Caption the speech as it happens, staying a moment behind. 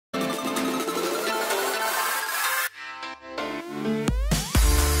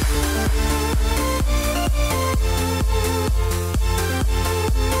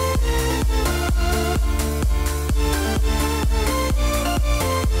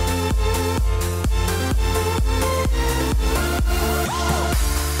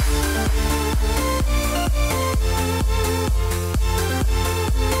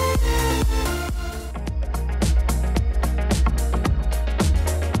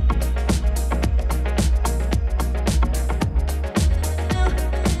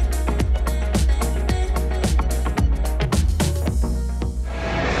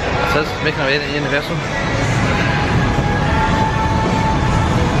making our way into Universal.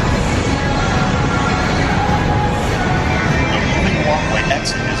 The walkway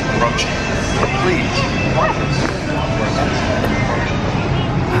exit is approaching. Please.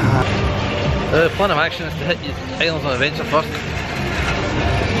 The plan of action is to hit your Islands on Adventure first.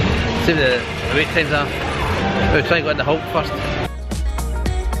 See what the wait times are. We'll try and go into Hulk first.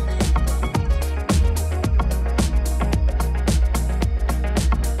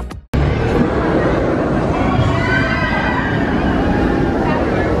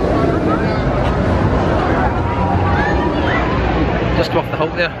 Just come off the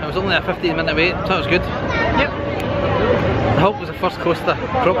Hulk there. It was only a 15-minute wait, so it was good. Yep. The Hulk was the first coaster,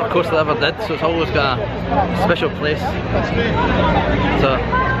 proper coaster I ever did, so it's always got a special place. So,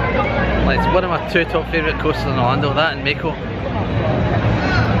 like, it's one of my two top favourite coasters in Orlando, that and Mako.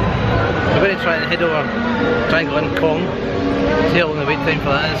 We're going to try and head over, try and go in Kong, see how long the wait time for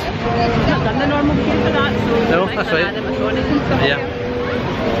that is. I've not done the normal queue for that, so no, that's right. Yeah.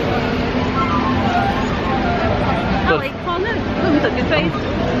 I like Kong, it was a good price.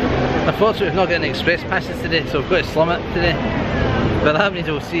 Unfortunately we've not got any express passes today, so we've got to slum it today. But that means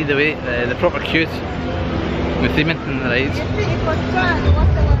we'll see the way, the proper queues, the theming and the rides. The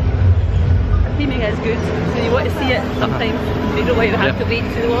theming is good, so you want to see it sometimes. You don't want to have to wait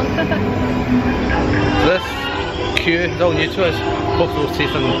too long. So this queue is all new to us. Hopefully we'll see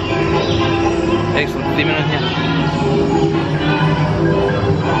some excellent theming in here.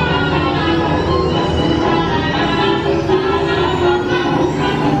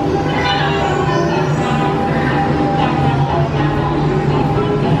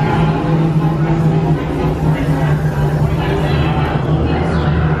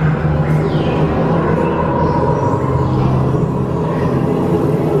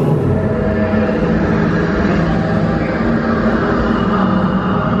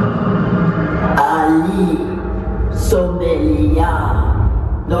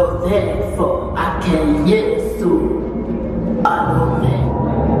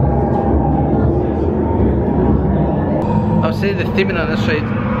 I would say the theming on this side,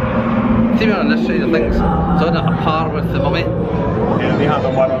 I think is on a par with the Mummy. Yeah, they have the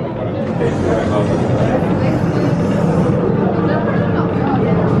one on the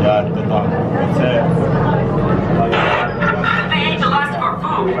yeah, I did that. They ate the last of our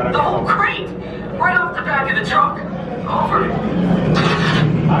food, the whole crate, right off the back of the truck. Over.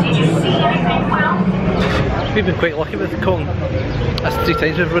 Did you see anything, Will? We've been quite lucky with Kong. That's 3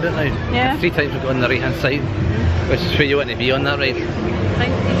 times we've rode it now. Yeah. 3 times we've got on the right hand side, which is where you want to be on that ride. I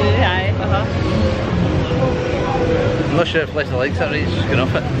think you do, aye. I'm not sure if Leslie likes that ride, she's just going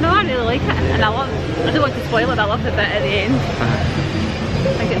off it. No, I really like it, and I don't want to spoil it, I love the bit at the end. I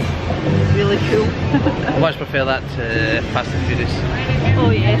think it's really cool. I much prefer that to Fast and Furious.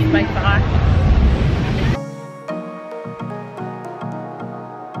 Oh yes, by far.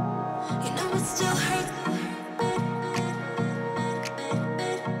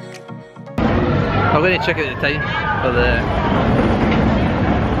 I'm going to check out the time for the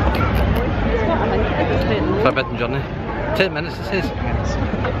Forbidden Journey. 10 minutes it says.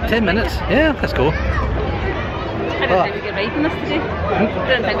 10 minutes? Yeah, let's go. I didn't think we could ride in this today. I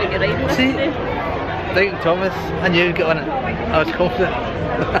didn't think we could ride in this today. Right, Thomas, I knew you'd get on it. I was confident.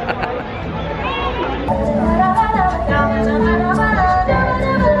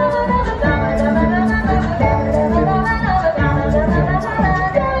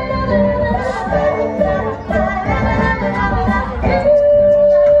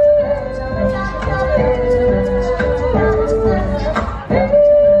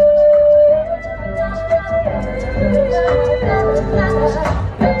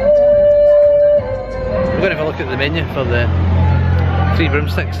 We're going to have a look at the menu for the 3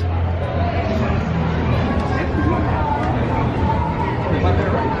 broomsticks. You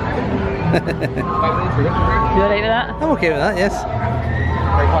alright with that? I'm okay with that, yes.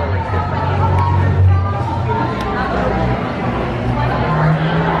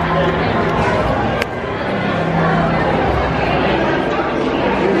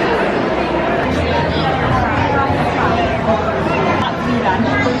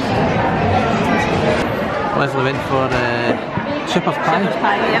 Leslie went for shepherd's pie. Shepherd's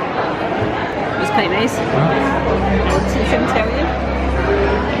pie, yep. It was quite nice. She shouldn't tell you.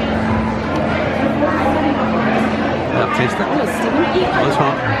 I'll taste it. Oh, it's steaming. Oh, it's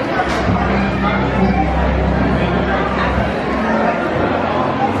hot.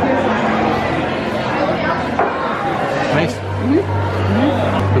 Nice.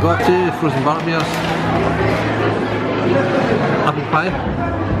 We got 2 frozen butterbeers, apple pie,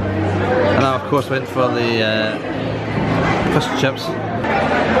 and I of course went for the fish and chips.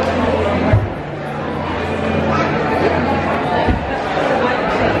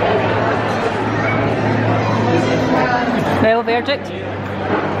 project.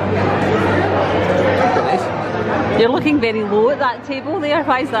 Nice. You're looking very low at that table there.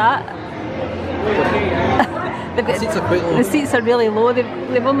 Why is that? The seats are quite low. The seats are really low.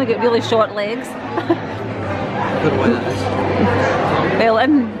 They've only got really short legs. I don't know why that is. Well,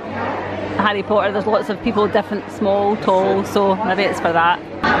 in Harry Potter there's lots of people different, small, tall, so maybe it's for that.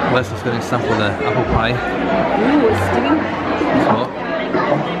 Leslie's going to sample the apple pie. Ooh, it's steaming. It's hot.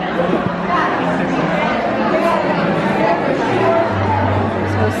 It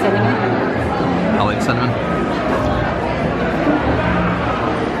smells cinnamon. I like cinnamon.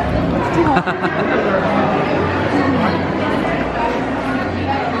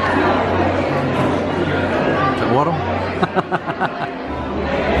 Is it warm? I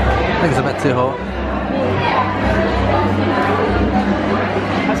think it's a bit too hot.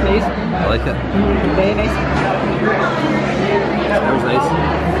 That's nice. I like it. Very nice. Smells nice.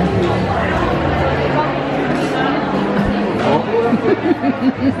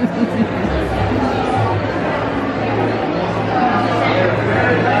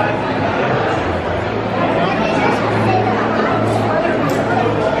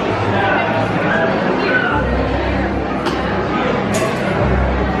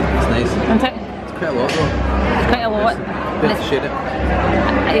 It's nice. Isn't it? It's quite a lot though. It's quite a lot. Bit to shade it.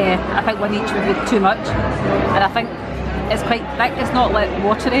 Yeah, I think one each would be too much. And I think it's quite thick. It's not like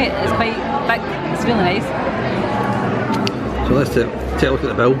watery. It's quite thick. It's really nice. So let's take a look at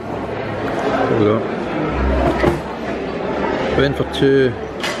the bill. What we got? We went for two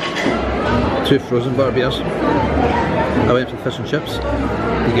frozen butter beers. I went for fish and chips.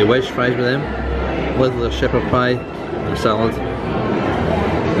 You get wedge fries with them, leather shepherd pie and salad.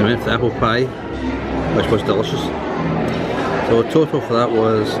 I went for the apple pie, which was delicious. So the total for that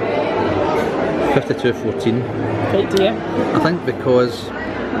was $52.14. Great dear. I think because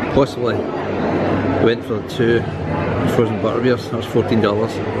possibly we went for the two frozen butter beers, that was $14.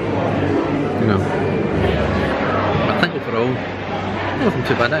 You know. I think overall, nothing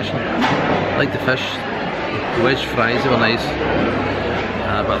too bad actually. I like the fish, the wedge fries, they were nice.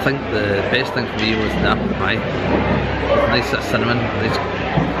 But I think the best thing for me was the apple pie. With nice bit of cinnamon, nice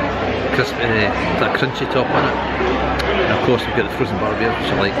crispy, that crunchy top on it. And of course we've got the frozen butter beer,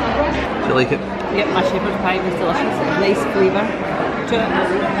 which I like. Do you like it? Yep, my shepherd's pie was delicious. Nice flavour to it.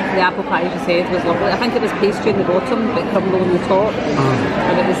 The apple pie, as you said, was lovely. I think it was pastry in the bottom, but crumble on the top.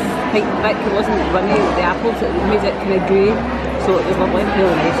 And it was quite thick, it wasn't runny with the apples, it made it kind of gooey. So it was lovely,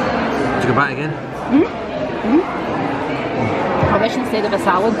 really nice. Did you go back again? I wish instead of a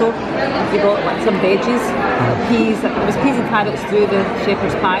salad though, we got like some veggies, peas, there was peas and carrots through the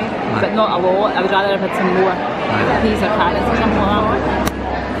shepherd's pie, but not a lot. I would rather have had some more peas or carrots or something like that.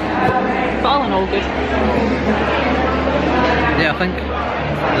 But all in all, good. Yeah, I think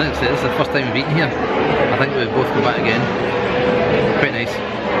this is the first time we've eaten here. I think we'll both go back again. Quite nice.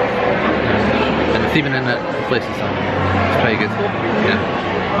 And the theming in it, the place is it's pretty good. Yeah,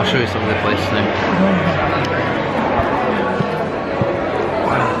 I'll show you some of the places now.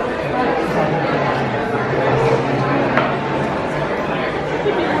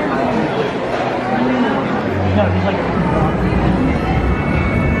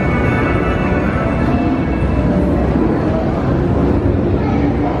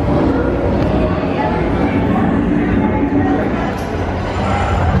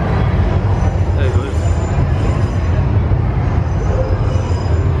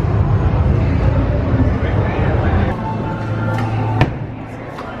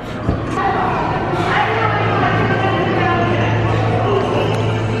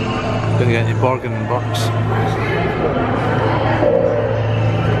 Gonna get any bargain bucks.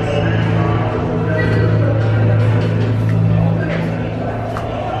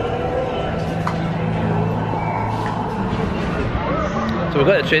 So we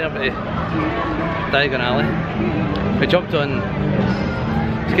got the train up to Diagon Alley. We jumped on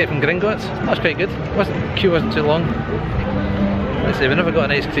Escape from Gringotts. That was quite good. The queue wasn't too long. Let's say we never got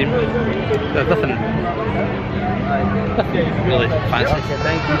an ice cream. There's nothing really fancy.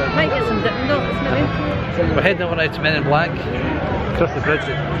 Might get some Dippin' Dots maybe. We're heading over now to Men in Black, across the bridge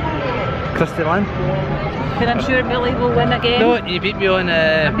at Christie Land. But I'm sure Billy will win again. No, you beat me on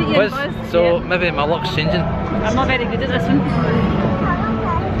beat you Quiz, in Quiz, so yeah. maybe my luck's changing. I'm not very good at this one.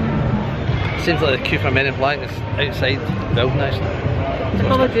 Seems like the queue for Men in Black is outside the building actually. They're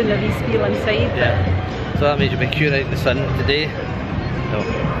probably doing the respiel inside. Yeah. So that means you've been queuing out in the sun today. No.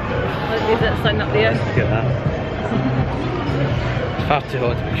 Look, there's that sun up there. Look at that. It's far too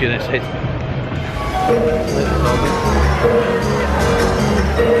hot to be queuing outside.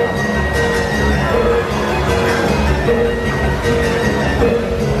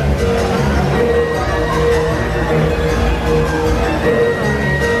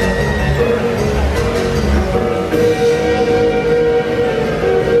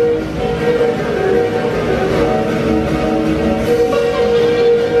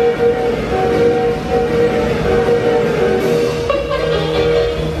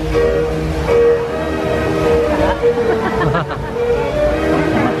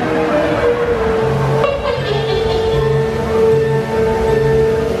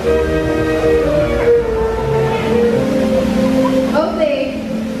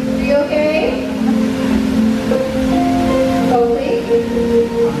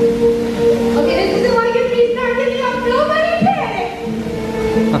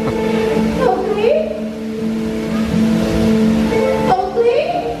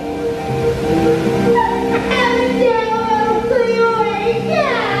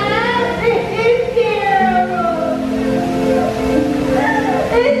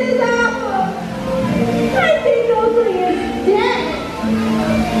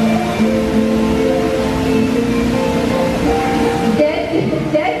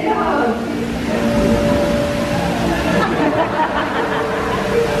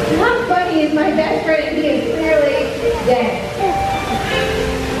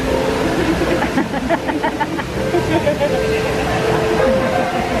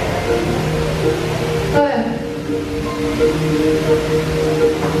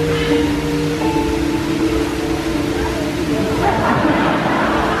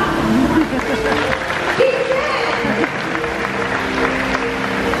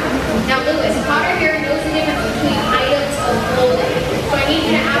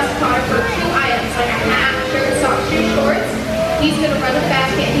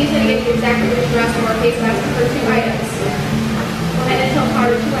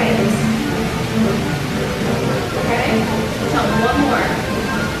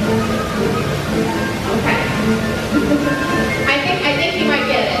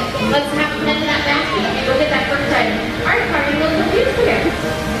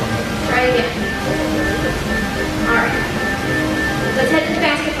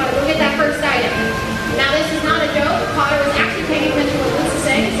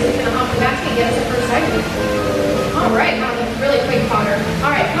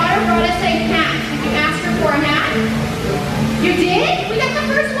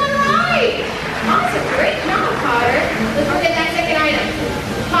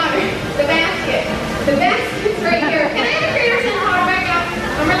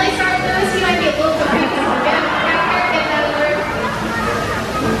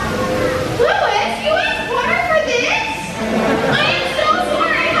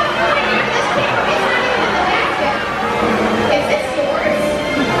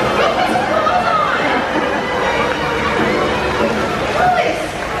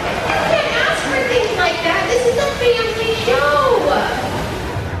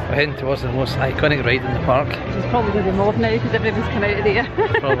 Heading towards the most iconic ride in the park. It's probably going to be more now because everybody's come out of there.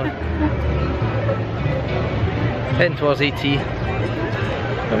 Probably. Heading towards AT.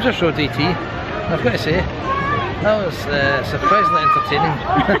 I was just rode AT. I've got to say, that was surprisingly entertaining.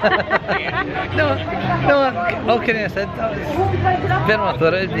 no, all kidding aside, that was better than I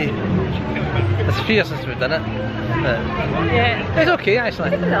thought it would be. It's a few years since we've done it. Yeah. It's okay actually. I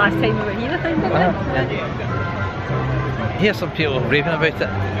think it was the last time we were here, I think, didn't it? Yeah. Hear some people raving about it.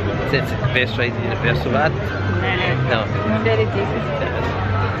 It's the best ride in Universal, but no. It's very decent.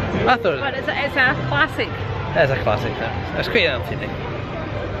 I thought but it's a classic. It is a classic. It's quite entertaining.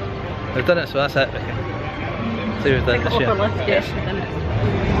 We've done it, so that's it. So we've done this year. Overlift, yes, we've done it.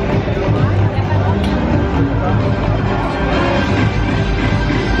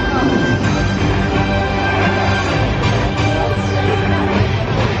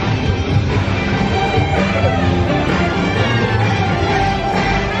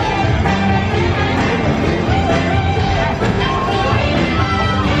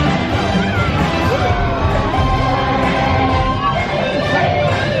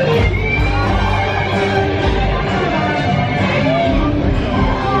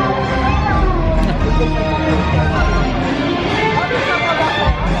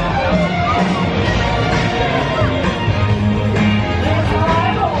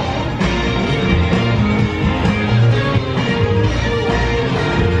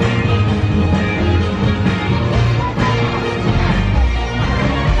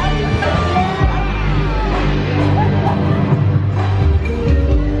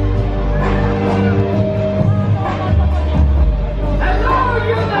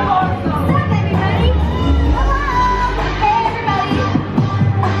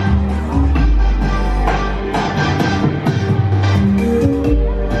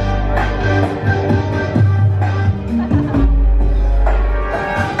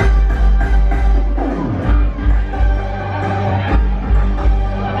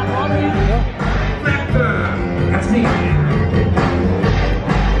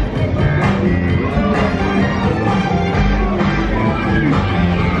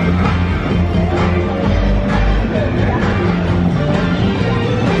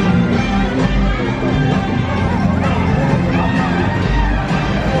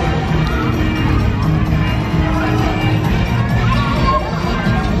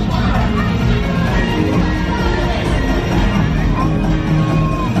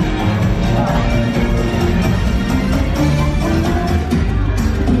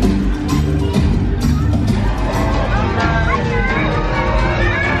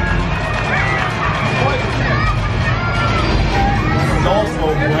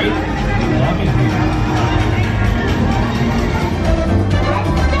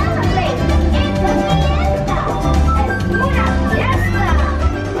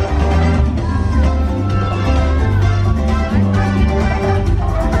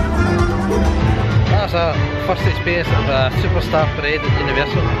 a superstar parade at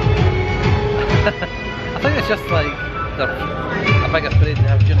Universal. I think it's just like a bigger parade they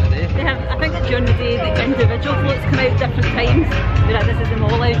have during the day. They have, I think that during the day the individual floats come out different times, whereas this is them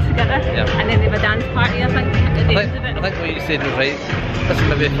all out together. Yeah. And then they have a dance party, I think, at the end of it. I think what you said was right. This is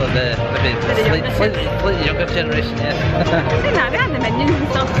maybe for the slightly younger generation, yeah. Seen that, they had the minions and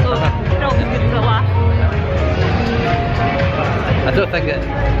stuff, so they're always good for a laugh. I don't think it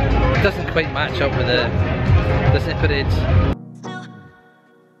doesn't quite match up with the Disney parades.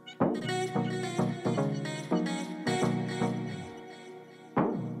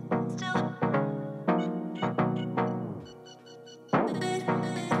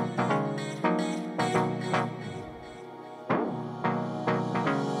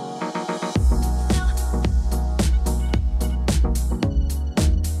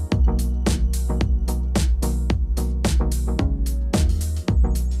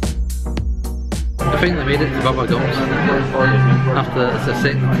 I finally made it to Bubba Gumps after it's a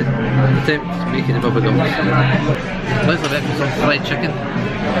second attempt making the Bubba Gumps. Loads of it was on fried chicken,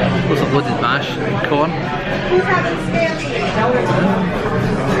 loads of loaded mash, corn. Who's having spaghetti?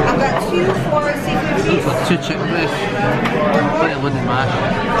 I've got 2 for seafood cheese. Got 2 chicken breasts, plenty of loaded mash,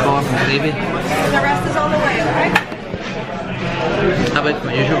 corn and gravy. The rest is on the way, okay? How about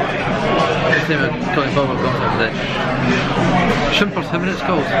my usual? This time I'm calling Bubba Gumps of the Shrimper's Heaven it's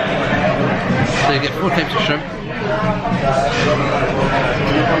called. So you get 4 types of shrimp. 1,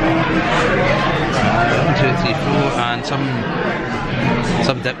 2, 3, 4 and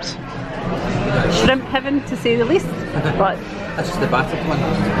some dips. Shrimp heaven to say the least, but That's just the battered one.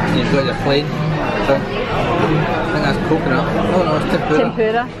 You've got your plain shrimp. I think that's coconut. Oh no, it's tempura.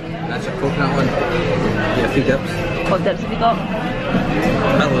 tempura. That's a coconut one. Yeah, 3 dips. What dips have you got?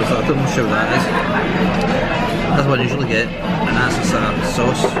 I'm not sure what that is. That's what I usually get, and that's just a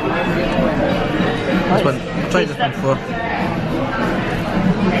sauce. This one, I've tried this one before.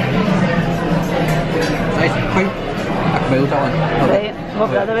 Nice and quite mild, that one. Right, what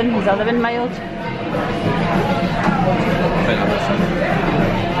the other one? Is the other one mild?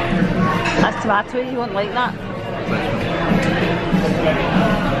 That's tomato, you won't like that.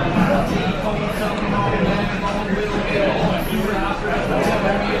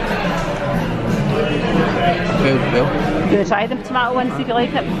 You want to try the tomato one, see if you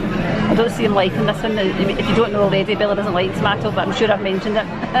like it? I don't see him liking this one. If you don't know already, Bella doesn't like tomato, but I'm sure I've mentioned it.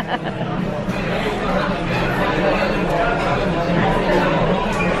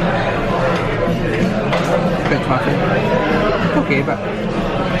 Bit tomato. Okay, but I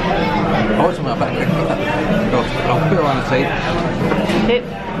want something a bit quick with it. I'll put it on the side. Okay,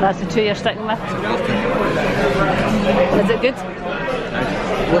 that's the 2 you're sticking with. Is it good?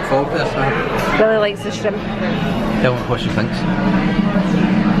 Look forward to this one. Billy likes the shrimp. Tell me what she thinks.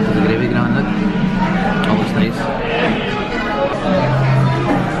 The gravy going on it. All looks nice.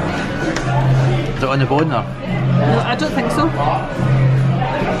 Is it on the bone or? No, I don't think so.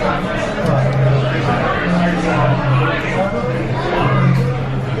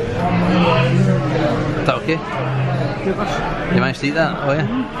 Is that okay? You managed to eat that? Oh yeah?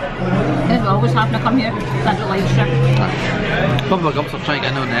 It's always having to come here. I don't like shrimp. Bubba Gumps are trying to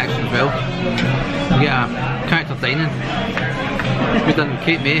get in on the action as well. We get a character dining. We've done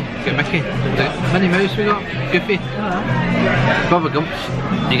Kate May, we got Mickey, Minnie Mouse we got, Goofy. Bubba Gumps,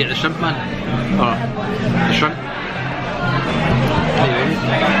 you get the shrimp man, or the shrimp. Anyway,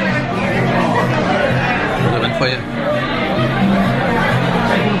 we'll go in for you.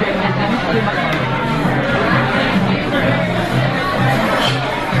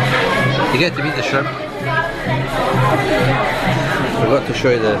 You get to meet the shrimp. Forgot to show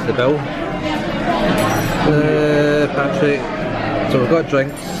you the bill. Patrick. So we've got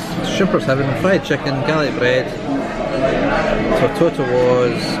drinks, Shrimper's Heaven, fried chicken, garlic bread. So total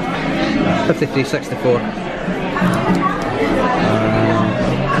was $53.64.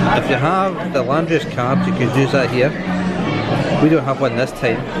 If you have the Landry's card, you could use that here. We don't have one this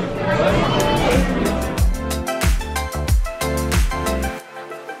time.